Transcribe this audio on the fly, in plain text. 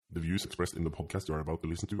The views expressed in the podcast you are about to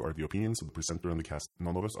listen to are the opinions of the presenter and the cast.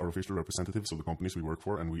 None of us are official representatives of the companies we work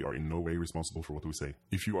for, and we are in no way responsible for what we say.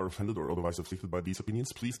 If you are offended or otherwise afflicted by these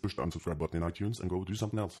opinions, please push the unsubscribe button in iTunes and go do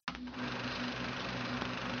something else. My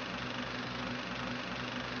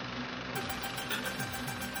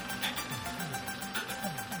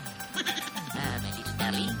little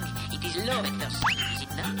darling, it is love at first sight, is it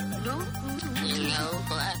not? No? No,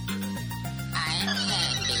 I am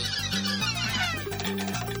happy.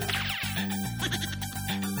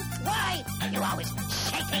 Why are you always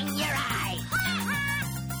shaking your eye?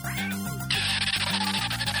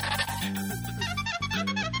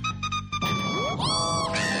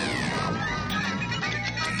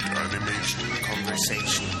 Animation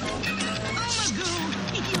Conversation.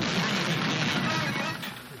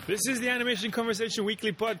 This is the Animation Conversation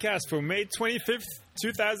Weekly podcast for May 25th,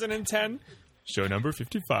 2010, show number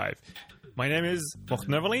 55. My name is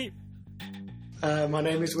Morten Øverlie. My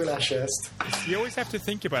name is Will Ashurst. You always have to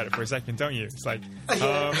think about it for a second, don't you? It's like,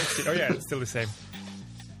 it's still the same.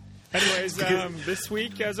 Anyways, this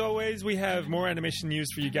week, as always, we have more animation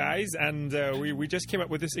news for you guys, and we just came up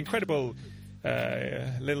with this incredible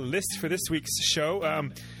little list for this week's show.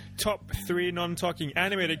 Top 3 non-talking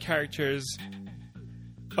animated characters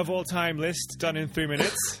of all time list, done in 3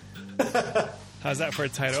 minutes. How's that for a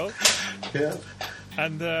title? Yeah.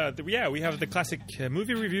 And we have the classic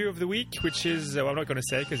movie review of the week, which is, I'm not going to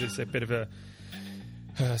say because it's a bit of a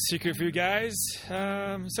secret for you guys.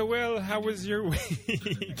 So, Will, how was your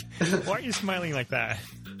week? Why are you smiling like that?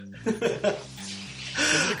 Is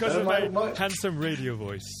it because of my handsome radio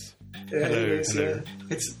voice? Yeah, hello, it is. hello.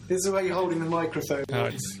 Yeah. It's the way you're holding the microphone. Oh,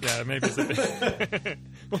 maybe it's a bit.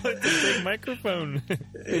 Well, it's a big microphone.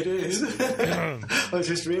 It is. I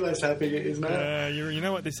just realised how big it is now. You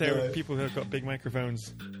know what they say with people who have got big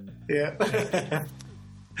microphones? Yeah.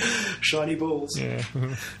 Shiny balls. Yeah.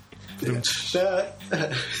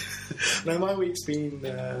 No, my week's been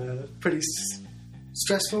pretty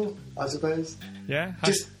stressful, I suppose. Yeah.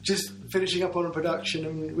 Just finishing up on a production,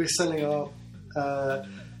 and we're selling our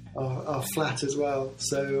flat as well.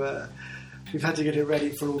 So we've had to get it ready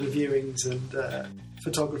for all the viewings and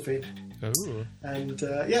photography. Oh. And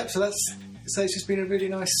so it's just been a really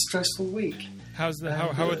nice, stressful week. How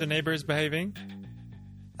are the neighbours behaving?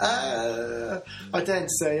 I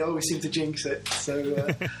daren't say. I always seem to jinx it. So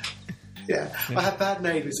yeah, I have bad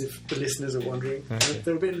neighbours. If the listeners are wondering,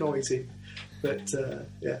 they're a bit noisy, but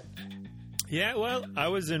yeah. Yeah. Well, I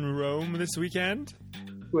was in Rome this weekend.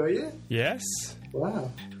 Were you? Yes.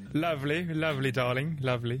 Wow. Lovely, darling,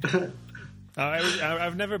 lovely.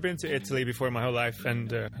 I've never been to Italy before in my whole life,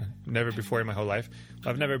 and never before in my whole life.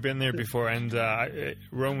 I've never been there before, and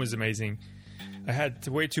Rome was amazing. I had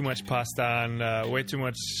way too much pasta and way too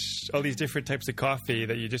much, all these different types of coffee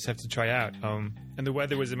that you just have to try out. And the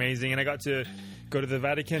weather was amazing, and I got to go to the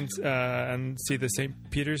Vatican and see the St.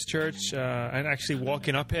 Peter's Church, and actually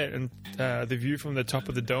walking up it, and the view from the top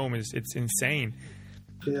of the dome it's insane.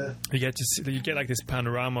 Yeah. You get like this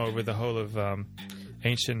panorama over the whole of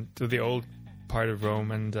the old part of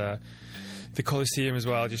Rome, and the Colosseum as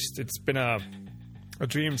well. Just it's been a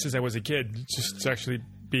dream since I was a kid, just to actually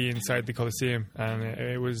be inside the Colosseum, and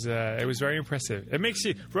it was very impressive.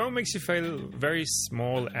 Rome makes you feel very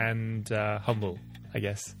small and humble, I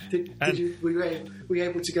guess. Were you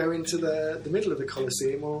able to go into the middle of the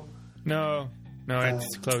Colosseum, or no?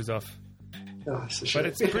 It's closed off. Oh, it's a shame.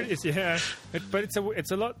 But it's pretty. But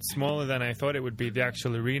it's a lot smaller than I thought it would be. The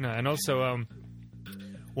actual arena, and also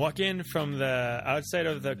walk in from the outside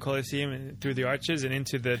of the Colosseum through the arches and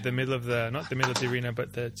into the middle of not the middle of the arena,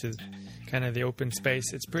 but to kind of the open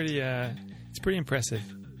space. It's pretty impressive.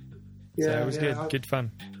 Yeah, so it was good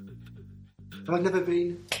fun. I've never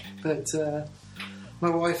been, but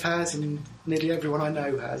my wife has, and nearly everyone I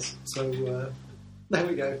know has. So there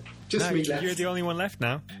we go. Just me left. You're the only one left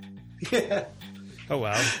now. Yeah. Oh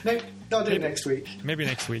wow. No, I'll do it next week. Maybe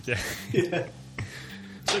next week. Yeah. Yeah.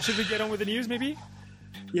 So should we get on with the news, maybe?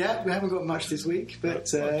 Yeah, we haven't got much this week,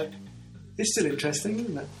 but it's still interesting,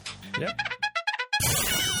 isn't it? Yeah.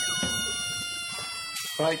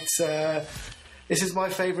 Right, this is my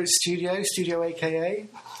favourite Studio AKA.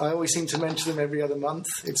 I always seem to mention them every other month.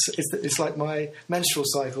 It's like my menstrual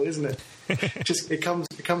cycle, isn't it? It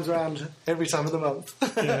comes around every time of the month.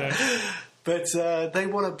 Yeah. But they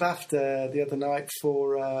won a BAFTA the other night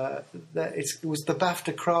for it was the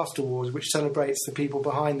BAFTA Craft Awards, which celebrates the people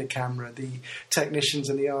behind the camera, the technicians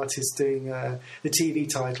and the artists doing the TV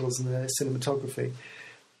titles and the cinematography.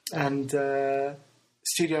 And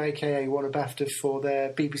Studio AKA won a BAFTA for their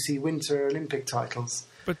BBC Winter Olympic titles.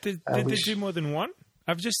 But did they do more than one?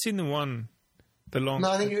 I've just seen the one The long.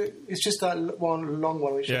 No, I think it's just that one long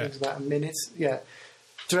one, which I think is about a minute. Yeah,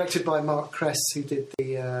 directed by Mark Kress, who did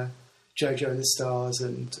the Jojo and the Stars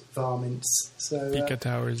and Varmints. So Pika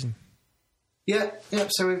Towers. Yeah.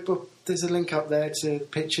 So there's a link up there to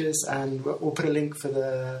pictures, and we'll put a link for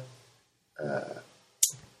the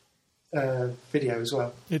video as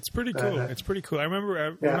well. It's pretty cool. It's pretty cool. I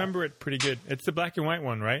remember it pretty good. It's the black and white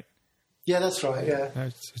one, right? Yeah, that's right. Yeah,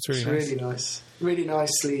 it's really nice. Really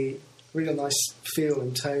nice feel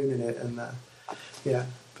and tone in it, and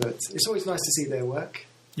but it's always nice to see their work.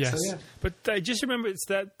 Yes, so, but I just remember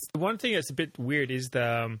the one thing that's a bit weird is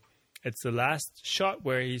it's the last shot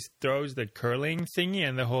where he throws the curling thingy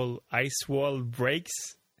and the whole ice wall breaks.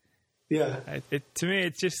 Yeah, to me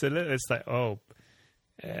it's just a little. It's like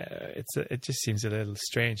it just seems a little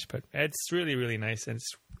strange, but it's really, really nice and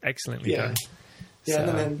it's excellently done. Yeah, so,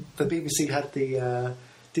 and then the BBC had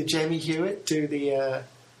did Jamie Hewitt do the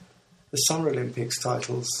Summer Olympics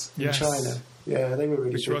titles in China? Yeah, they were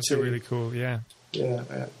really which good also too. really cool. Yeah.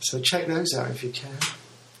 So check those out if you can.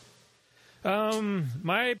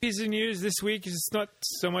 My piece of news this week is not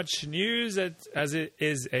so much news as it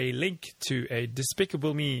is a link to a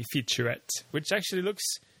Despicable Me featurette, which actually looks.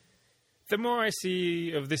 The more I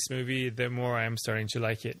see of this movie, the more I am starting to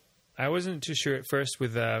like it. I wasn't too sure at first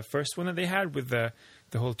with the first one that they had with the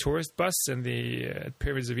whole tourist bus and the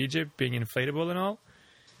pyramids of Egypt being inflatable and all.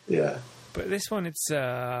 Yeah. But this one, it's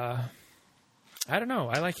I don't know.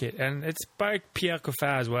 I like it, and it's by Pierre Coffin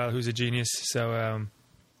as well, who's a genius. So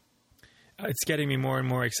it's getting me more and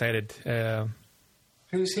more excited.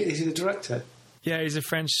 Who's he? Is he the director? Yeah, he's a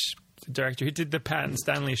French director. He did the Pat and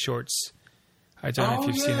Stanley shorts. I don't know if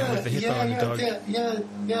you've seen it with the hippo and the dog.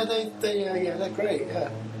 They're great. Yeah.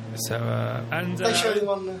 So and they show them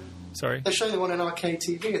on. Sorry, they show them on an arcade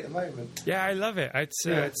TV at the moment. Yeah, I love it.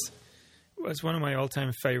 It's one of my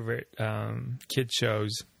all-time favorite kid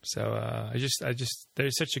shows. So I just they're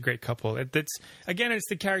such a great couple. It's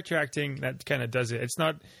the character acting that kind of does it. It's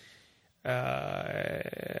not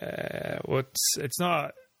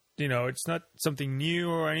it's not something new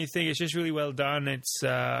or anything. It's just really well done. It's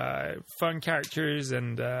fun characters,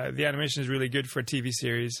 and the animation is really good for a TV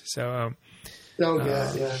series. So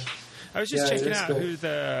I was just checking out who's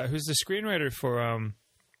the screenwriter for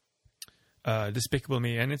Despicable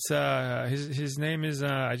Me, and it's his name is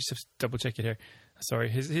I just have to double check it here. Sorry,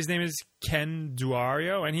 his name is Ken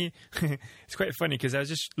Duario, and he it's quite funny because I was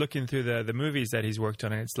just looking through the movies that he's worked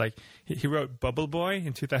on, and it's like he wrote Bubble Boy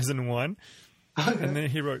in 2001, and then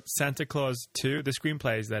he wrote Santa Claus 2, the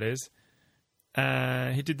screenplays that is.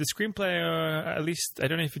 He did the screenplay, at least I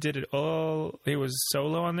don't know if he did it all. He was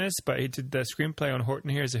solo on this, but he did the screenplay on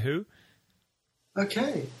Horton Hears a Who.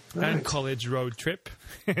 Okay. Right. And College Road Trip.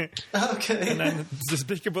 Okay. And then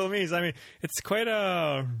Despicable Me. I mean, it's quite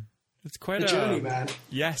a journey, man.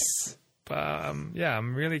 Yes. But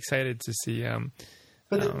I'm really excited to see.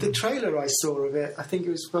 But the trailer I saw of it, I think it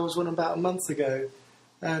was one about a month ago,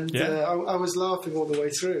 and I was laughing all the way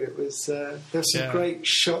through. It was there's some great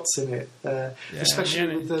shots in it,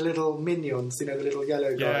 especially with the little minions, the little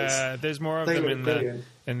yellow guys. Yeah, there's more of them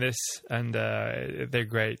in this, and they're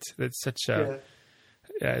great. It's such a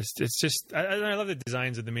it's just I love the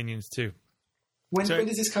designs of the minions too. When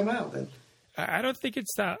does this come out then? I don't think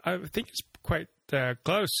it's that. I think it's quite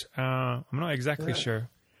close. I'm not exactly sure.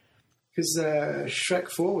 Because Shrek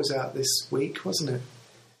 4 was out this week, wasn't it?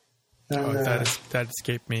 And, that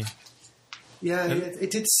escaped me. Yeah,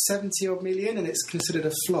 it did 70-odd million, and it's considered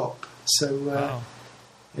a flop. So,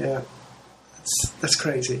 that's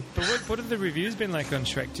crazy. But what have the reviews been like on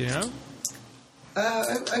Shrek, do you know?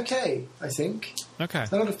 Okay, I think. Okay.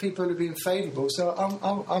 A lot of people have been favourable, so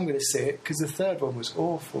I'm going to see it, because the third one was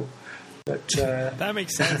awful. But that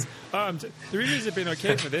makes sense. The reviews have been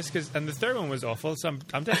okay for this, and the third one was awful, so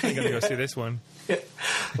I'm definitely going to go see this one. Yeah.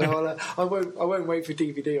 Well, I won't wait for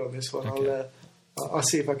DVD on this one. Okay. I'll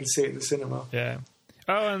see if I can see it in the cinema. Yeah.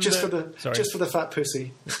 Oh, and just for the fat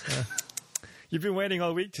pussy. You've been waiting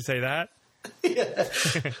all week to say that. Yeah.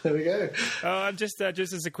 There we go. Just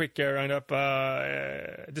as a quick roundup,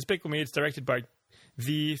 Despicable Me. It's directed by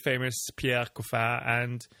the famous Pierre Coffin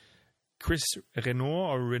and Chris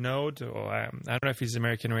Renaud, or I don't know if he's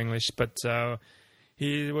American or English, but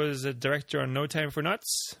he was a director on No Time for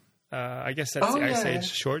Nuts. I guess that's the Ice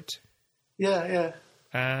Age short. Yeah.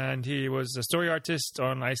 And he was a story artist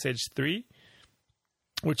on Ice Age 3,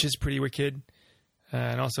 which is pretty wicked,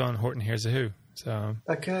 and also on Horton Hears a Who. So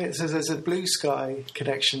okay, so there's a Blue Sky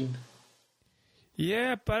connection.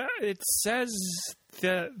 Yeah, but it says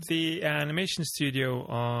that the animation studio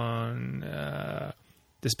on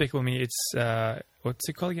Despicable Me, it's what's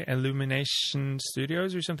it called again? Illumination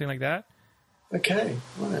Studios or something like that. Okay,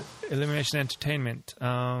 right. Illumination Entertainment.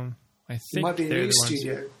 I think It might be a they're new the ones.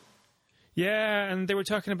 studio. Yeah, and they were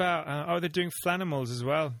talking about they're doing Flanimals as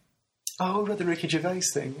well. Oh, right, the Ricky Gervais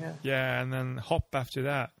thing, yeah. Yeah, and then Hop after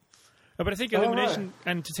that. But I think Oh, Illumination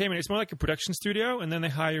Entertainment, it's more like a production studio, and then they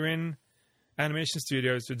hire in animation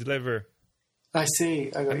studios to deliver. I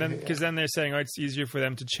see. And then because then they're saying, it's easier for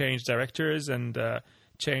them to change directors and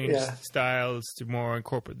change styles to more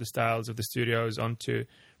incorporate the styles of the studios onto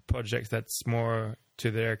projects that's more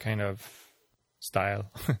to their kind of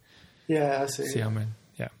style. Yeah, I see. See how many?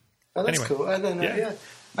 Yeah. Oh, that's Anyway. cool. And then, Yeah.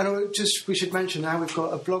 And we should mention now we've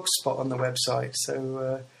got a blog spot on the website,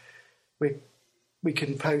 so we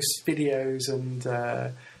can post videos and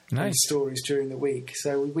stories during the week.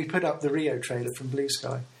 So we put up the Rio trailer from Blue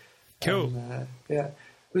Sky. Cool. And, it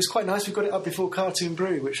was quite nice. We got it up before Cartoon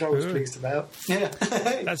Brew, which I was pleased about. Yeah,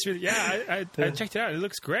 That's really I checked it out. It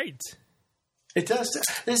looks great. it does.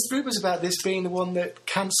 There's rumours about this being the one that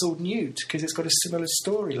cancelled Newt because it's got a similar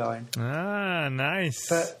storyline. Ah, nice.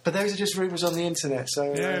 But those are just rumours on the internet.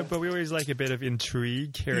 So yeah, but we always like a bit of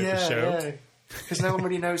intrigue here at the show. Yeah, because no one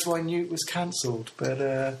really knows why Newt was cancelled.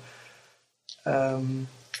 But one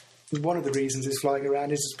of the reasons it's flying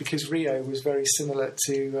around is because Rio was very similar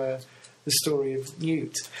to the story of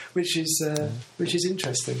Newt, which is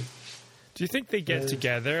interesting. Do you think they get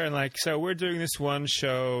together and so we're doing this one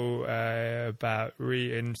show about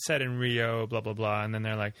set in Rio, blah blah blah, and then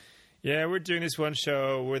they're like, yeah, we're doing this one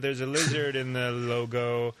show where there's a lizard in the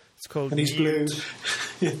logo. It's called And he's blue.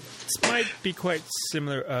 This might be quite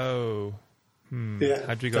similar. Oh, Yeah.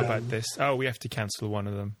 how do we go about this? Oh, we have to cancel one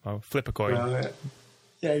of them. Oh, flip a coin. Well,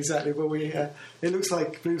 yeah, exactly. Well, it looks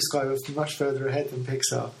like Blue Sky was much further ahead than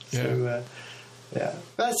Pixar. So,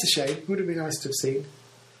 that's a shame. Would have been nice to have seen.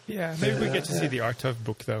 Yeah, maybe we get to see the art of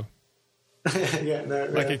book though.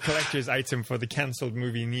 A collector's item for the cancelled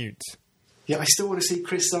movie Newt. Yeah, I still want to see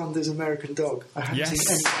Chris Sanders' American Dog. I haven't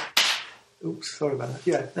seen any. Oops, sorry about that.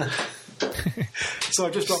 Yeah. So I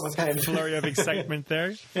just dropped my pen. Flurry of excitement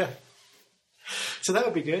there. Yeah. So that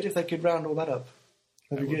would be good if they could round all that up.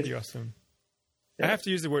 That'd be good. Would be awesome. Yeah. I have to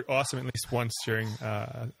use the word awesome at least once during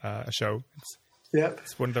a show.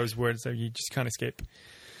 It's one of those words that you just can't escape.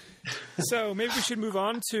 So maybe we should move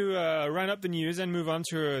on to round up the news and move on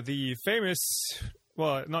to the famous,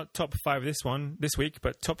 well, not top 5 this week,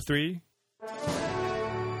 but top 3.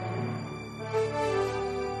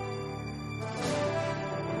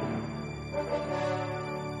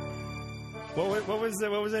 What was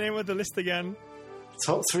the name of the list again?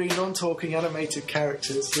 Top 3 non-talking animated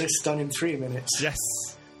characters, list done in 3 minutes. Yes.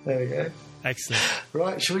 There we go. Excellent.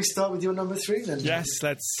 Right, shall we start with your number 3 then? Yes,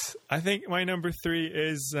 let's. I think my number 3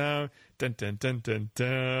 is dun dun dun dun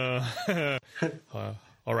dun.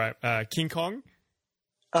 All right, King Kong.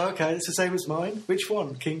 Oh, okay, it's the same as mine. Which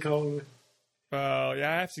one? King Kong? Well,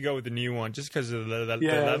 yeah, I have to go with the new one just because of the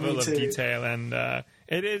level of detail, and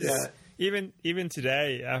it is even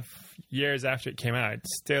today, years after it came out,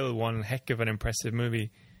 it's still one heck of an impressive movie.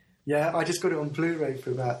 Yeah, I just got it on Blu-ray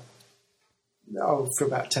for about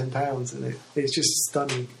 £10, and it's just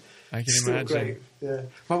stunning. I can imagine. Great. Yeah,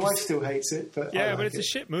 my wife still hates it, but but it's a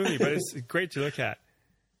shit movie, but it's great to look at.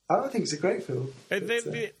 I think it's a great film.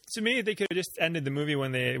 To me, they could have just ended the movie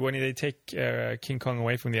when they take King Kong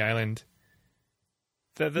away from the island.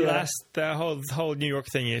 The whole New York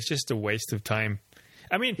thing is just a waste of time.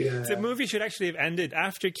 I mean, the movie should actually have ended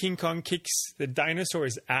after King Kong kicks the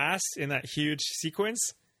dinosaur's ass in that huge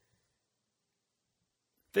sequence.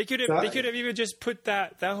 They could have even just put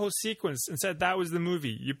that whole sequence and said that was the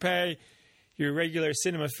movie. You pay your regular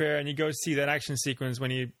cinema fare and you go see that action sequence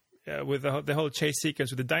when you with the whole chase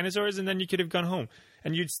sequence with the dinosaurs, and then you could have gone home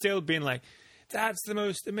and you'd still been like, that's the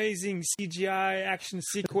most amazing CGI action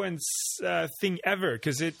sequence thing ever,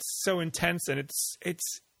 because it's so intense and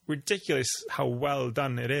it's ridiculous how well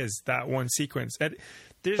done it is, that one sequence.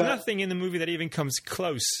 There's nothing in the movie that even comes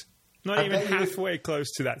close, not even halfway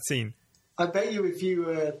close to that scene. I bet you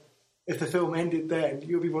if the film ended then,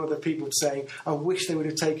 you'll be one of the people saying, I wish they would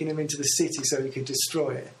have taken him into the city so he could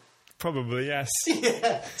destroy it. Probably, yes.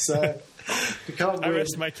 Yeah, so you can't win. I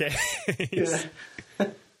rest my case. Yeah.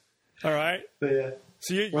 All right. But,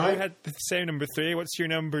 so you had the same number 3. What's your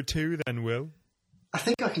number 2 then, Will? I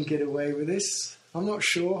think I can get away with this. I'm not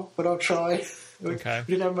sure, but I'll try. Okay.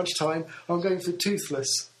 We didn't have much time. I'm going for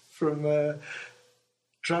Toothless from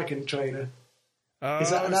Dragon Trainer. Is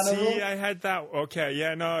that an animal? See, I had that. Okay,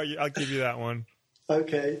 yeah, no, I'll give you that one.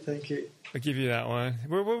 Okay, thank you. I'll give you that one.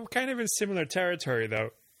 We're kind of in similar territory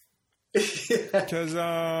though, because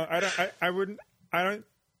I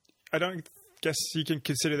don't guess you can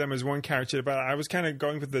consider them as one character, but I was kind of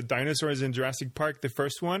going with the dinosaurs in Jurassic Park, the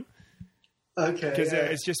first one. Okay. Because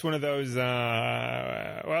it's just one of those,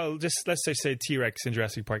 let's say T-Rex in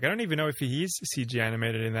Jurassic Park. I don't even know if he's CG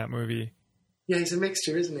animated in that movie. Yeah, he's a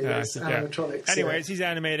mixture, isn't he? There's animatronics. Anyways, he's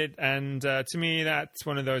animated, and to me, that's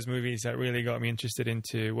one of those movies that really got me interested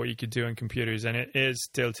into what you could do on computers, and it is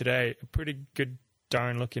still today a pretty good,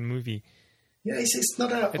 darn-looking movie. Yeah, it's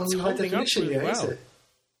not out on high definition yet, is it?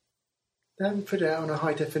 They haven't put it out on a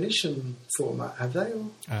high definition format, have they?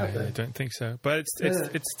 I don't think so. But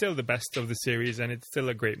it's still the best of the series, and it's still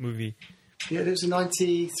a great movie. Yeah, it was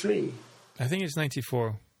 93. I think it's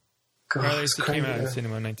 94. God, it came out in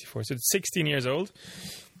cinema in 94, so it's 16 years old.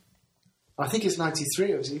 I think it's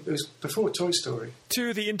 93. It was before Toy Story.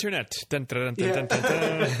 To the internet. Dun, dun, dun, dun, dun,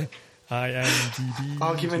 dun. IMDb.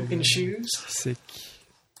 Argument ensues. Sick.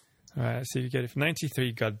 All right, so you get it.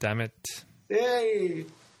 93, goddammit. Yay!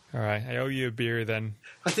 All right, I owe you a beer then.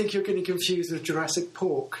 I think you're getting confused with Jurassic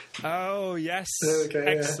Pork. Oh, yes. Okay,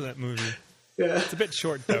 excellent movie. Yeah. It's a bit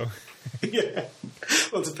short, though. Yeah.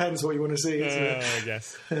 Well, it depends what you want to see, isn't it? I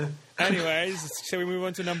guess. Anyways, shall we move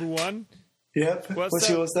on to number one? Yep. What's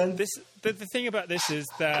yours then? The thing about this is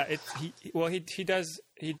that he does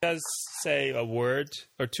say a word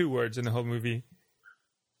or two words in the whole movie.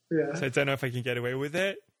 Yeah. So I don't know if I can get away with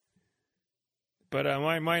it. But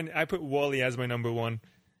mine, I put Wall-E as my number one.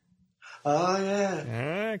 Oh,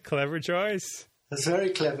 yeah. Clever choice. That's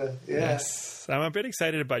very clever, yeah. Yes. I'm a bit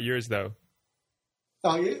excited about yours, though.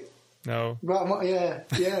 Are you? No. Right,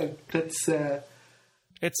 yeah. That's...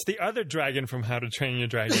 It's the other dragon from How to Train Your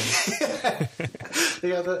Dragon.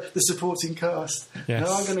 The supporting cast. Yes.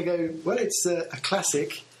 No, I'm going to go... Well, it's a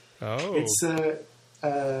classic. Oh. It's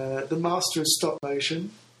the master of stop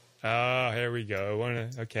motion. Oh, here we go.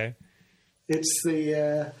 Okay. It's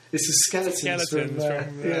the skeletons from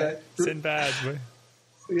Sinbad.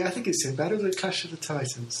 Yeah, I think it's Sinbad or the Clash of the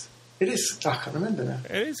Titans. It is. I can't remember now.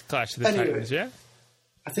 It is Clash of the Titans, yeah?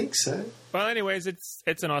 I think so. Well, anyways,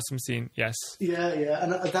 it's an awesome scene, yes. Yeah,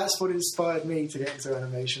 and that's what inspired me to get into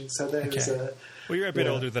animation. So there was a... Well, you're a bit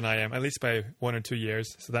older than I am, at least by 1 or 2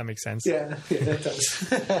 years, so that makes sense. Yeah, it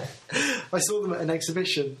does. I saw them at an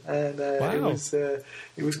exhibition, and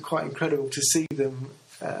it was quite incredible to see them,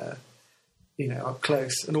 up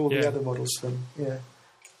close, and all the other models from,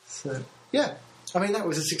 So, yeah. I mean, that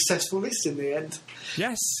was a successful list in the end.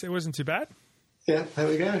 Yes, it wasn't too bad. Yeah, there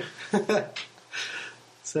we go.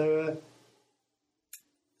 So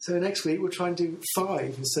next week we'll try and do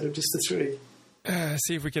 5 instead of just the 3.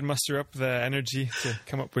 See if we can muster up the energy to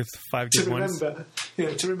come up with 5 good ones. To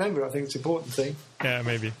remember, I think it's an important thing. Yeah,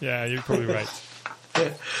 maybe. Yeah, you're probably right.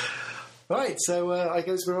 Yeah. Right, so I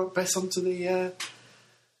guess we're best on to the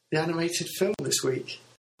animated film this week.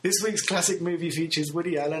 This week's classic movie features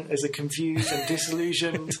Woody Allen as a confused and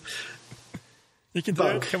disillusioned You can do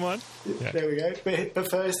it, come on. Yeah. There we go. But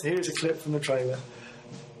first, here's a clip from the trailer.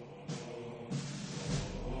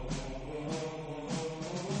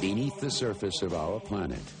 Beneath the surface of our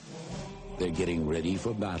planet, they're getting ready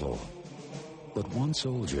for battle. But one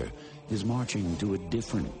soldier is marching to a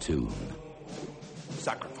different tune.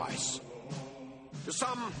 Sacrifice. To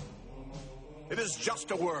some, it is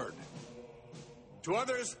just a word. To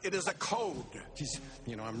others, it is a code.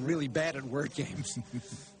 I'm really bad at word games.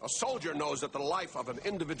 A soldier knows that the life of an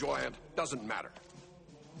individual ant doesn't matter.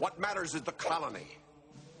 What matters is the colony.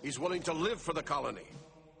 He's willing to live for the colony,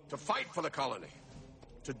 to fight for the colony,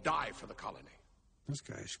 to die for the colony. This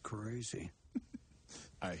guy's crazy.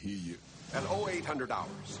 I hear you. At 0800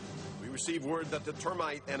 hours, we receive word that the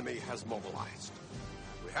termite enemy has mobilized.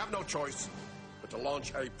 We have no choice but to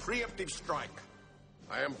launch a preemptive strike.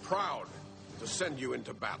 I am proud to send you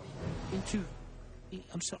into battle.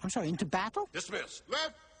 I'm sorry, into battle? Dismiss.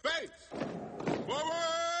 Left base.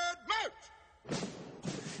 Forward march.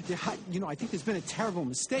 Yeah, I think there's been a terrible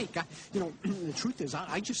mistake. The truth is,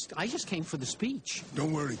 I just came for the speech.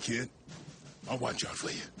 Don't worry, kid. I'll watch out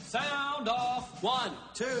for you. Sound off. 1,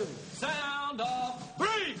 2. Sound off.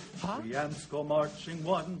 3. Huh? The ants go marching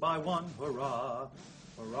one by one. Hurrah,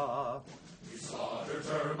 hurrah. We slaughter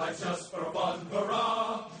termites just for fun.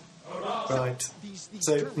 Hurrah. Right.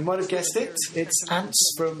 So you might have guessed it. It's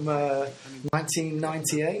Antz from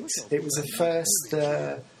 1998. It was the first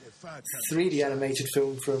 3D animated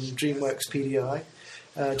film from DreamWorks PDI,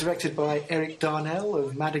 directed by Eric Darnell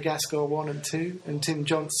of Madagascar 1 and 2, and Tim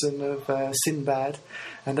Johnson of Sinbad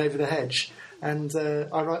and Over the Hedge. And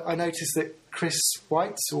I noticed that Chris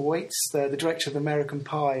Weitz, the director of American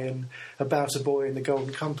Pie and About a Boy in the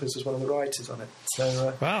Golden Compass, was one of the writers on it.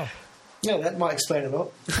 So wow. Yeah, that might explain a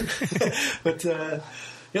lot. But,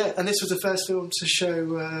 and this was the first film to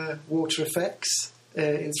show water effects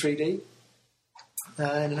in 3D in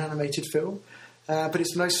an animated film. but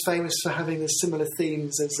it's most famous for having the similar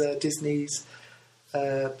themes as Disney's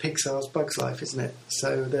Pixar's Bug's Life, isn't it?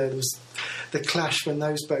 So there was the clash when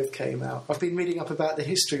those both came out. I've been reading up about the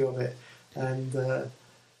history of it, and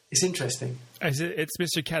it's interesting. It's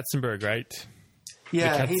Mr. Katzenberg, right?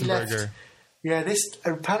 Yeah, he left. Yeah,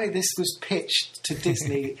 apparently this was pitched to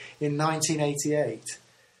Disney in 1988,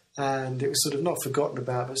 and it was sort of not forgotten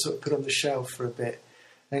about, but sort of put on the shelf for a bit.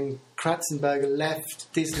 And Katzenberger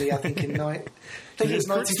left Disney, I think, in I think it was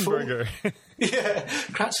 94. Yeah,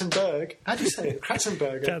 Katzenberg. How do you say it?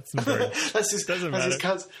 Katzenberger. Katzenberg.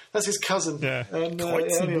 That's his cousin. Yeah. And,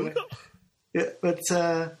 anyway. Yeah, but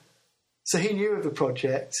so he knew of the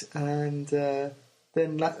project, and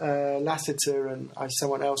then Lasseter and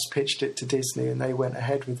someone else pitched it to Disney, and they went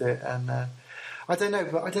ahead with it. And I don't know,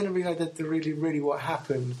 but I don't really know really what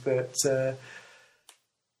happened, but.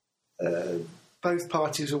 Both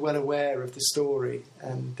parties were well aware of the story,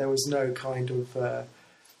 and there was no kind of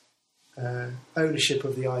ownership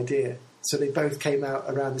of the idea. So they both came out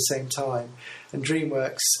around the same time, and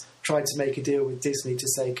DreamWorks tried to make a deal with Disney to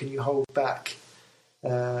say, can you hold back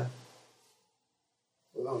your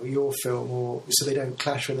film, or so they don't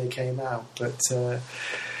clash when they came out. But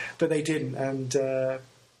they didn't, and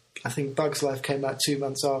I think Bug's Life came out 2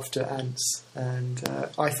 months after Antz, and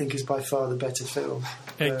I think is by far the better film.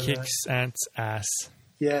 It kicks Antz' ass.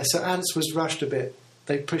 Yeah, so Antz was rushed a bit.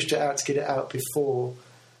 They pushed it out to get it out before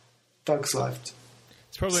Bug's Life.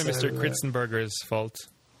 It's probably Mr. Kratzenberger's fault.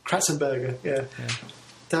 Kratzenberger, yeah.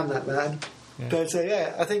 Damn that man. Yeah. But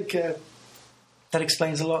I think that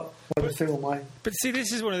explains a lot of the film. But see,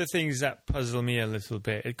 this is one of the things that puzzle me a little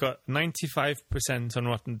bit. It got 95% on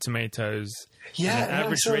Rotten Tomatoes. Yeah, an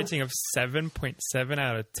average rating of 7.7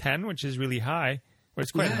 out of 10, which is really high. Well,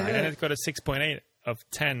 it's quite high. Yeah. And it's got a 6.8 of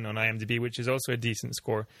 10 on IMDb, which is also a decent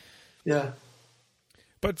score. Yeah.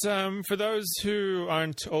 But for those who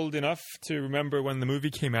aren't old enough to remember when the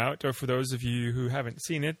movie came out, or for those of you who haven't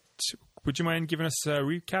seen it, would you mind giving us a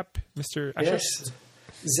recap, Mr. Ashurst? Yes.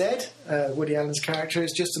 Zed, Woody Allen's character,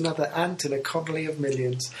 is just another ant in a colony of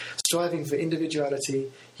millions. Striving for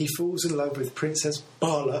individuality, he falls in love with Princess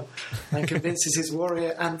Bala and convinces his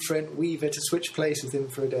warrior ant friend Weaver to switch place with him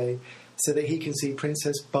for a day so that he can see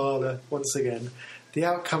Princess Bala once again. The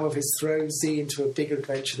outcome of his throws Z into a bigger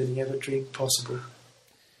adventure than he ever dreamed possible.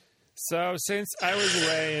 So, since I was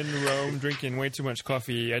away in Rome drinking way too much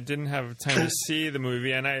coffee, I didn't have time to see the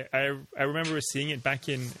movie, and I remember seeing it back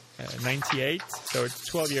in 98, so it's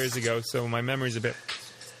 12 years ago, so my memory's a bit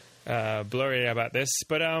blurry about this,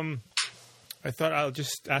 but I thought I'll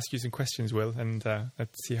just ask you some questions, Will, and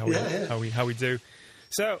let's see how we do.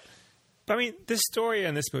 So, I mean, this story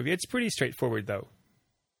in this movie, it's pretty straightforward, though.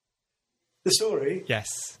 The story?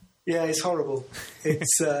 Yes. Yeah, it's horrible.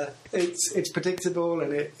 It's predictable,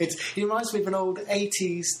 and it reminds me of an old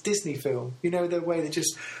 80s Disney film. You know, the way that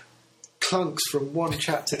just clunks from one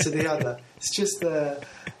chapter to the other. It's just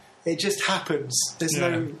it just happens. There's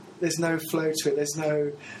no flow to it. There's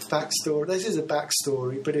no backstory. This is a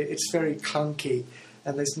backstory, but it's very clunky,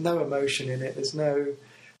 and there's no emotion in it. There's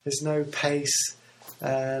no pace,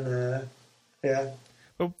 and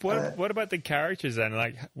But what about the characters then?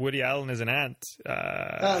 Like Woody Allen as an ant?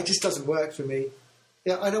 It just doesn't work for me.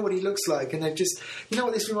 Yeah, I know what he looks like, and they've just... You know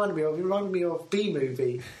what this reminded me of? It reminded me of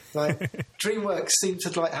B-movie. Like, Dreamworks seem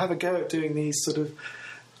to have a go at doing these sort of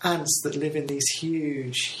ants that live in these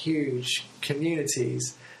huge, huge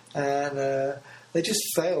communities, and they just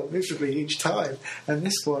fail miserably each time. And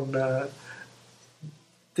this one...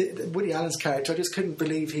 Woody Allen's character, I just couldn't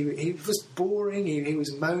believe he was boring. He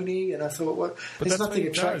was moany, and I thought, well, there's nothing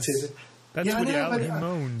attractive. That's Woody Allen. He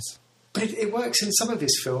moans, but it works in some of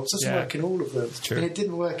his films. It doesn't work in all of them, and it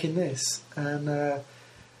didn't work in this. And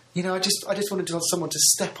I just wanted someone to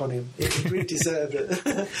step on him. He really deserved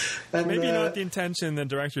it. And, maybe not the intention the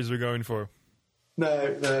directors were going for.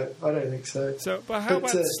 No, I don't think so. So, but how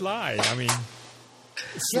about Sly? I mean,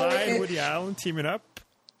 Sly and Woody Allen teaming up.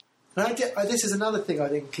 And this is another thing. I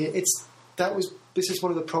think this is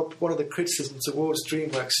one of the criticisms towards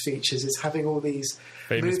DreamWorks features is having all these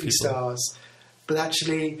famous movie stars, but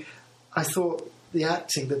actually, I thought the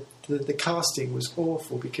acting, the casting was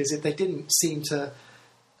awful because they didn't seem to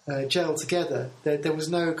gel together. There was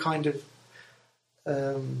no kind of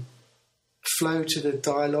flow to the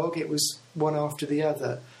dialogue. It was one after the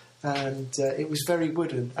other, and it was very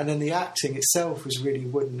wooden. And then the acting itself was really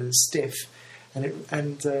wooden and stiff. And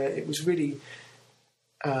it was really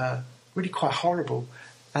quite horrible.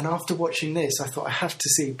 And after watching this, I thought I have to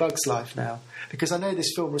see Bug's Life now, because I know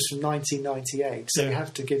this film was from 1998, so you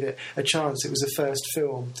have to give it a chance. It was the first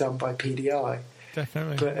film done by PDI.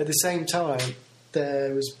 Definitely. But at the same time,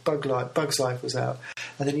 there was Bug's Life was out,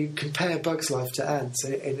 and then you compare Bug's Life to Antz,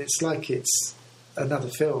 and it's like it's another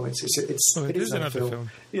film. It is another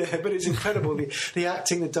film. Yeah, but it's incredible. the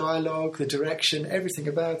acting, the dialogue, the direction, everything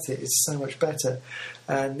about it is so much better.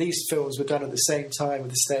 And these films were done at the same time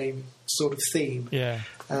with the same sort of theme. Yeah.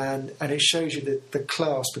 And it shows you the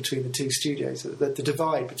class between the two studios, the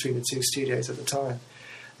divide between the two studios at the time.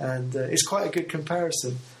 And it's quite a good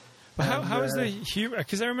comparison. Well, how is the humor?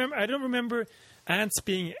 Because I don't remember Antz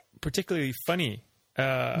being particularly funny.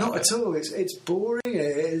 Not at all. It's boring.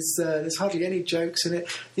 There's hardly any jokes in it.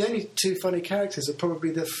 The only two funny characters are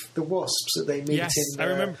probably the wasps that they meet. Yes, in. I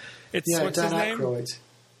remember. It's what's Dan his name? Aykroyd.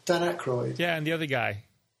 Dan Aykroyd. Yeah, and the other guy.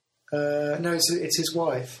 No, it's his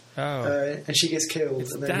wife. Oh, and she gets killed.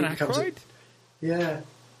 It's and then Dan he becomes Aykroyd. Yeah,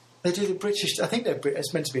 they do the British. I think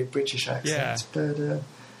it's meant to be a British accent, but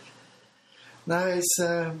no, it's.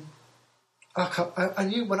 I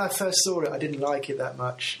knew when I first saw it, I didn't like it that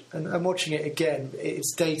much, and I'm watching it again.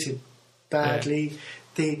 It's dated badly.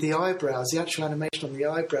 Yeah. The eyebrows, the actual animation on the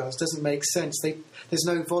eyebrows doesn't make sense. There's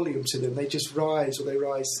no volume to them. They just rise, or they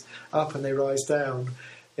rise up and they rise down.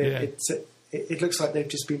 It looks like they've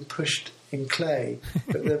just been pushed in clay,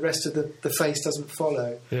 but the rest of the face doesn't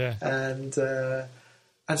follow. Yeah.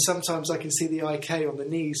 And sometimes I can see the IK on the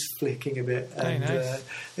knees flicking a bit. And,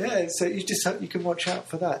 nice. So you can watch out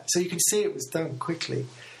for that. So you can see it was done quickly.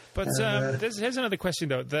 But here's another question,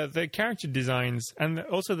 though. The character designs and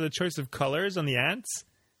also the choice of colours on the Antz.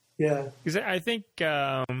 Yeah. Because I think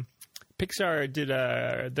Pixar did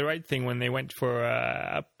the right thing when they went for,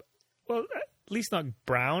 at least not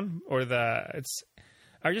brown, or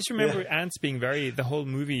I just remember Antz being the whole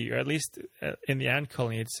movie, or at least in the ant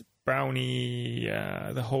colony, it's browny,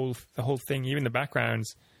 the whole thing, even the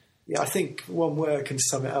backgrounds. Yeah, I think one word can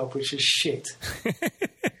sum it up, which is shit.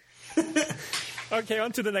 Okay,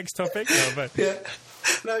 on to the next topic.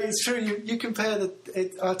 No, it's true. You compare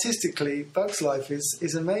artistically, Bug's Life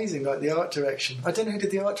is amazing. Like the art direction. I don't know who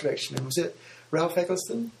did the art direction. Was it Ralph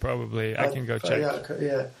Eggleston? Probably. I can go check.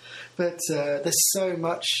 Yeah. But there's so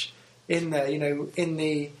much in there. You know, in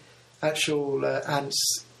the actual Antz.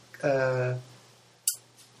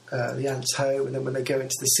 The Antz home, and then when they go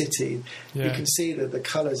into the city, you can see that the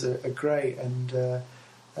colours are great, and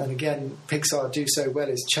again, Pixar do so well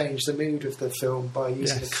is change the mood of the film by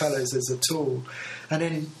using the colours as a tool. And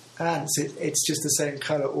in Antz, it's just the same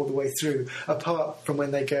colour all the way through, apart from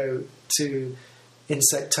when they go to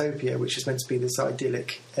Insectopia, which is meant to be this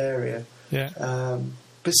idyllic area. Yeah.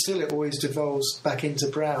 But still, it always devolves back into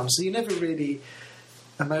brown, so you're never really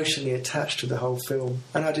emotionally attached to the whole film.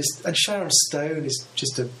 And Sharon Stone is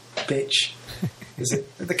just a bitch.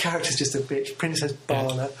 The character's just a bitch. Princess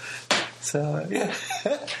Barla. So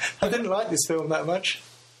I didn't like this film that much.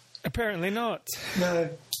 Apparently not.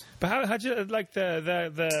 No. But how do you like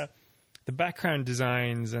the background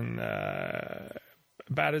designs and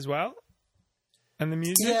bad as well? And the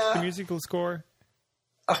music, the musical score.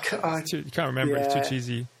 You can't remember. It's too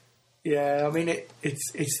cheesy. Yeah, I mean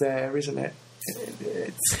it's there, isn't it?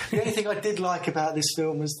 The only thing I did like about this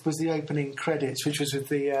film was the opening credits, which was with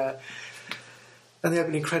the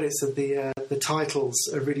opening credits of the titles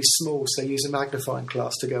are really small, so use a magnifying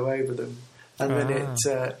glass to go over them, and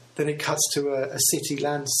then it cuts to a city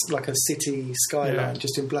like a city skyline,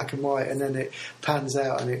 just in black and white, and then it pans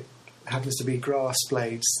out and it happens to be grass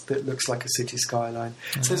blades that looks like a city skyline.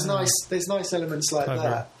 So there's nice elements like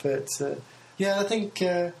that, but I think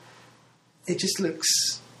it just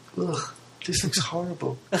looks. Ugh. This looks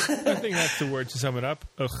horrible. I think that's the word to sum it up.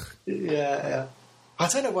 Ugh. Yeah. I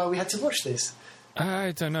don't know why we had to watch this.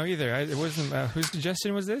 I don't know either. It wasn't. Whose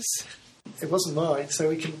suggestion was this? It wasn't mine, so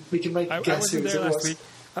we can make a guess who it was. Last week.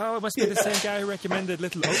 Oh, it must be the same guy who recommended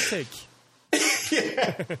Little Oak.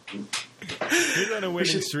 Yeah. He's on a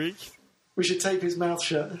winning streak. We should tape his mouth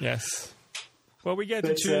shut. Yes. Well, we get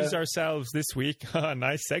to choose ourselves this week.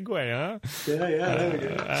 Nice segue, huh? Yeah, there we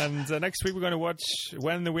go. And next week we're going to watch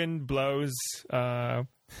When the Wind Blows.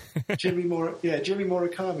 Jimmy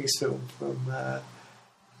Murakami's film from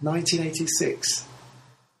 1986,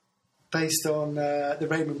 based on the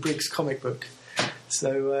Raymond Briggs comic book.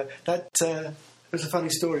 So there's a funny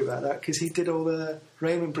story about that, because he did all the...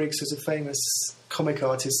 Raymond Briggs was a famous comic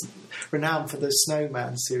artist, renowned for the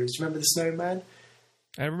Snowman series. Do you remember the Snowman?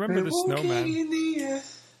 I remember the Snowman. In the air.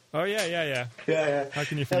 Oh yeah. How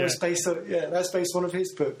can you forget? That was based on one of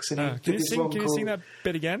his books. And can you sing that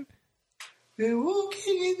bit again? We're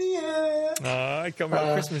walking in the air. Oh, it got me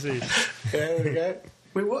on Christmas Eve. There we go.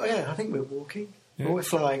 I think we're walking Yeah. Or we're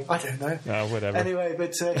flying. I don't know. Whatever. Anyway,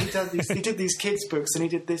 but he did these kids' books, and he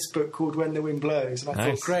did this book called When the Wind Blows. And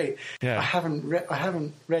I thought, great. Yeah. I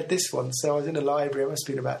haven't read this one, so I was in a library. I must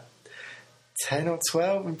have been about 10 or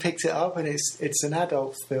 12 and picked it up, and it's an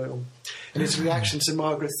adult film. And it's a reaction to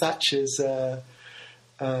Margaret Thatcher's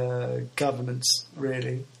governance,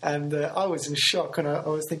 really. And I was in shock, and I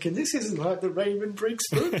was thinking, this isn't like the Raymond Briggs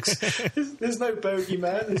books. There's no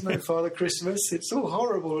bogeyman, there's no Father Christmas. It's all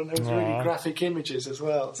horrible, and there's really graphic images as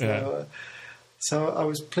well. So, so I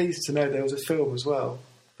was pleased to know there was a film as well.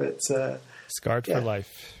 But Scarred for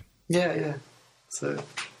life. Yeah. So,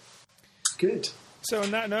 good. So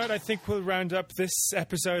on that note, I think we'll round up this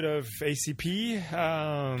episode of ACP.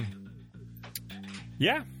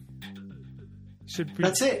 Yeah.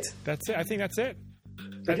 That's it. That's it. I think that's it.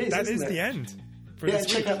 That is the end.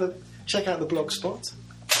 Check out the blog spot.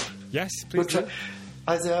 Yes, please.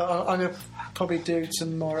 I'm going to probably do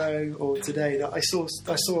tomorrow or today that I saw a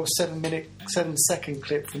 7-second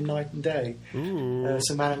clip from Night and Day. Ooh.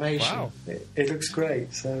 Some animation. Wow. It looks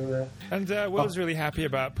great. So and Will's really happy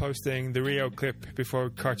about posting the Rio clip before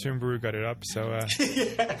Cartoon Brew got it up. So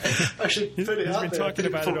yeah, I should put it up. He's been talking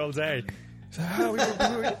about it all day. So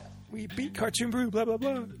we beat Cartoon Brew, blah blah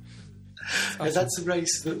blah. Awesome. That's the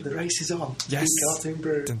race. The race is on. Yes. Beat Cartoon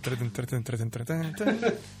Brew.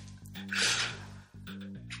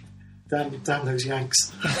 Damn those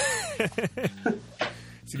Yanks.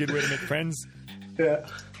 It's a good way to make friends. Yeah.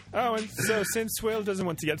 Oh, and so since Will doesn't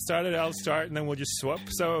want to get started, I'll start and then we'll just swap.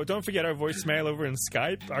 So don't forget our voicemail over in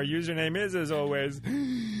Skype. Our username is, as always,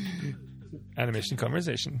 Animation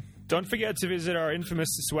Conversation. Don't forget to visit our infamous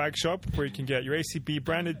swag shop where you can get your ACP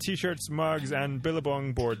branded t-shirts, mugs, and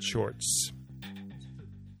Billabong board shorts.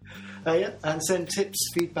 And send tips,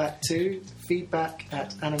 feedback to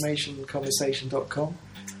feedback@animationconversation.com.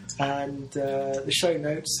 And the show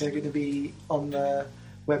notes are going to be on the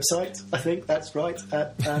website, I think that's right,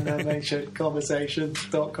 at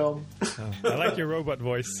animationconversation.com. I like your robot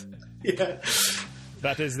voice. Yeah.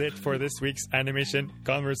 That is it for this week's Animation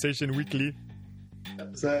Conversation Weekly.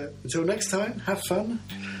 So until next time, have fun.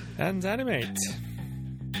 And animate.